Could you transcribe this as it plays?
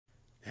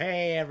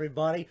Hey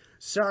everybody,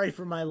 sorry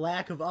for my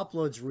lack of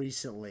uploads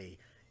recently.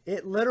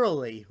 It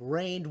literally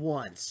rained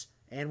once,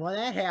 and when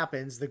that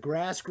happens, the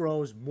grass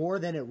grows more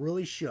than it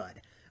really should.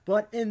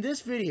 But in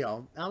this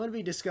video, I'm going to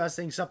be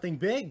discussing something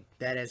big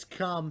that has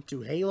come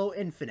to Halo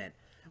Infinite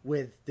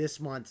with this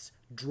month's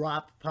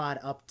Drop Pod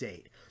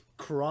update.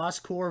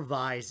 Crosscore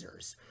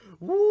visors.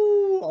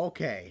 Woo!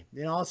 Okay,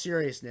 in all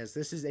seriousness,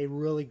 this is a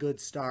really good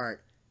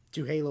start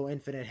to Halo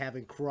Infinite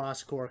having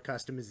crosscore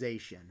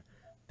customization.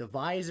 The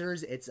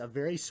visors, it's a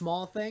very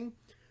small thing,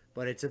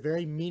 but it's a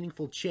very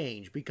meaningful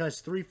change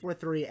because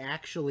 343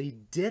 actually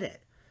did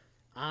it.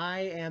 I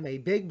am a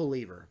big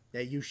believer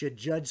that you should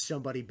judge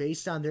somebody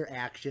based on their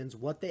actions,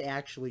 what they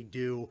actually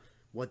do,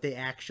 what they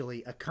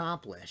actually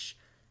accomplish.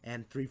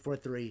 And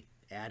 343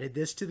 added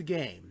this to the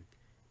game.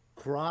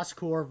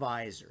 Crosscore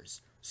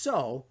visors.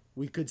 So,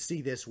 we could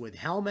see this with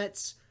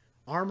helmets,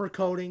 armor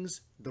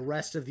coatings, the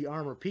rest of the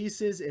armor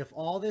pieces. If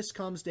all this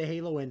comes to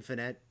Halo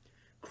Infinite,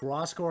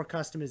 crosscore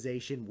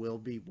customization will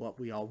be what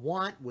we all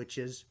want, which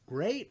is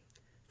great,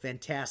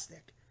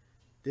 fantastic.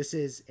 This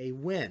is a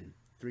win,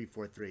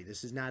 343.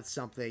 This is not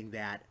something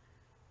that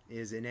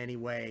is in any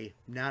way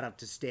not up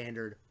to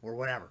standard or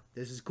whatever.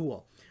 This is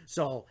cool.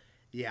 So,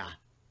 yeah,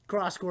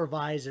 crosscore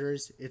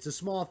visors, it's a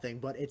small thing,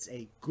 but it's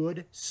a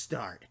good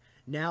start.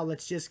 Now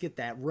let's just get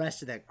that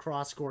rest of that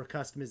crosscore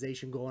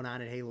customization going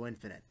on in Halo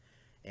Infinite.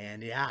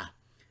 And yeah,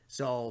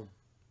 so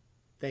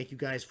thank you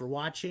guys for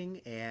watching,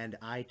 and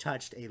I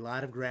touched a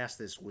lot of grass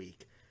this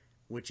week,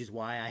 which is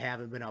why I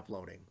haven't been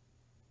uploading.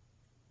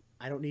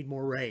 I don't need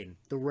more rain.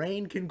 The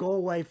rain can go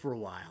away for a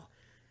while.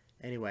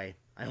 Anyway,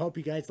 I hope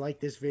you guys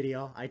liked this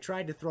video. I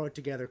tried to throw it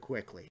together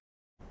quickly.